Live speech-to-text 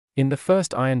In the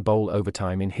first Iron Bowl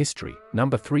overtime in history,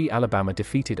 number 3 Alabama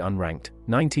defeated unranked,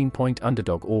 19-point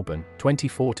underdog Auburn,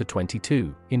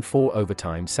 24-22, in 4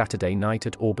 overtimes Saturday night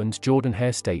at Auburn's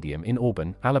Jordan-Hare Stadium in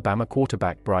Auburn. Alabama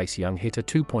quarterback Bryce Young hit a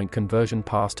 2-point conversion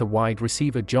pass to wide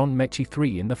receiver John Metchie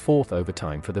III in the 4th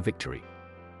overtime for the victory.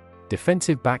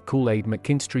 Defensive back Kool-Aid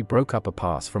McKinstry broke up a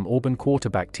pass from Auburn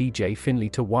quarterback TJ Finley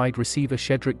to wide receiver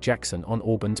Shedrick Jackson on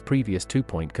Auburn's previous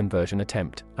 2-point conversion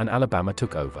attempt, and Alabama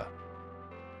took over.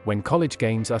 When college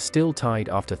games are still tied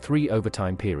after 3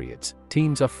 overtime periods,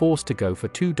 teams are forced to go for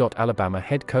 2. Alabama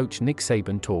head coach Nick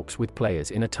Saban talks with players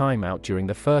in a timeout during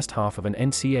the first half of an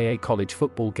NCAA college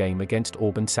football game against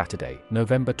Auburn Saturday,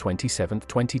 November 27,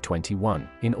 2021,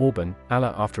 in Auburn,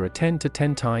 Ala. After a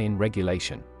 10-10 tie in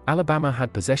regulation, Alabama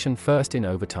had possession first in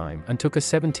overtime and took a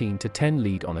 17-10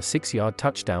 lead on a 6-yard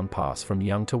touchdown pass from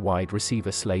Young to wide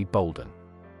receiver Slade Bolden.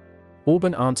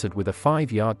 Auburn answered with a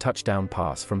 5-yard touchdown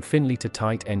pass from Finley to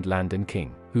tight end Landon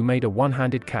King, who made a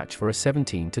one-handed catch for a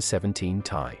 17-17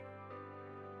 tie.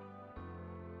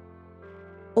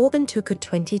 Auburn took a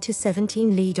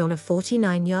 20-17 lead on a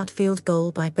 49-yard field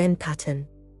goal by Ben Patton.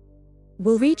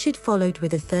 Will Richard followed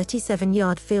with a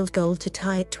 37-yard field goal to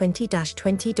tie at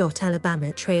 20-20.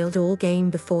 Alabama trailed all game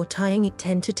before tying it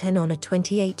 10-10 on a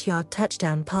 28-yard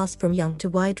touchdown pass from Young to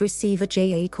wide receiver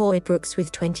J.A. Brooks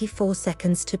with 24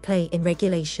 seconds to play in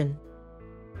regulation.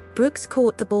 Brooks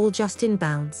caught the ball just in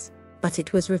bounds, but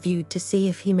it was reviewed to see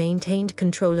if he maintained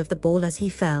control of the ball as he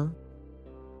fell.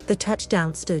 The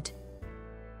touchdown stood.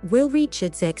 Will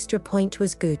Richard's extra point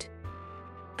was good,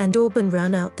 and Auburn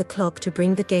ran out the clock to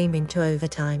bring the game into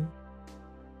overtime.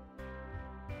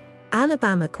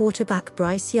 Alabama quarterback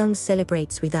Bryce Young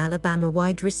celebrates with Alabama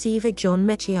wide receiver John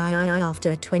Metchie III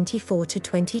after a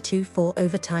 24-22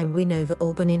 4-overtime win over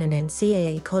Auburn in an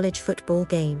NCAA college football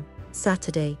game,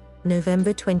 Saturday,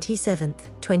 November 27,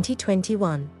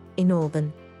 2021, in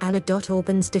Auburn.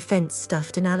 Auburn's defense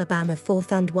stuffed an Alabama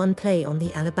 4th and 1 play on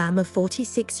the Alabama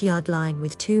 46-yard line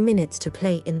with 2 minutes to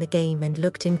play in the game and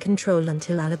looked in control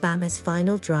until Alabama's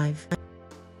final drive.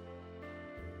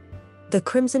 The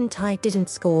Crimson Tide didn't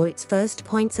score its first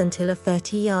points until a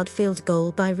 30-yard field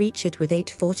goal by Richard with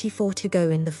 8:44 to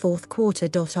go in the 4th quarter.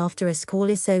 After a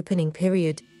scoreless opening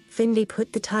period, Finley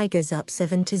put the Tigers up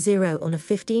 7-0 on a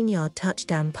 15-yard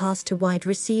touchdown pass to wide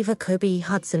receiver Kobe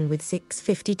Hudson with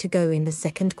 6:50 to go in the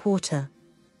 2nd quarter.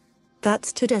 That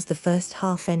stood as the first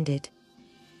half ended.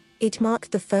 It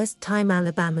marked the first time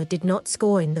Alabama did not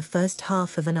score in the first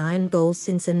half of an Iron Bowl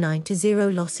since a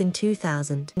 9-0 loss in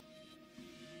 2000.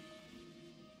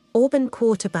 Auburn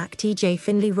quarterback TJ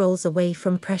Finley rolls away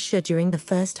from pressure during the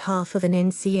first half of an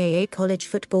NCAA college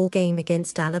football game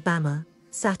against Alabama,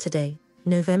 Saturday,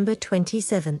 November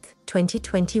 27,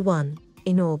 2021,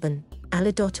 in Auburn.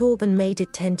 Auburn made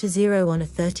it 10-0 on a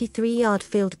 33-yard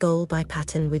field goal by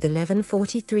Patton with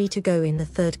 11:43 to go in the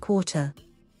 3rd quarter.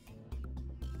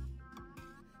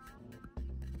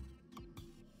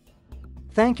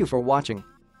 Thank you for watching.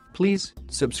 Please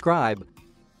subscribe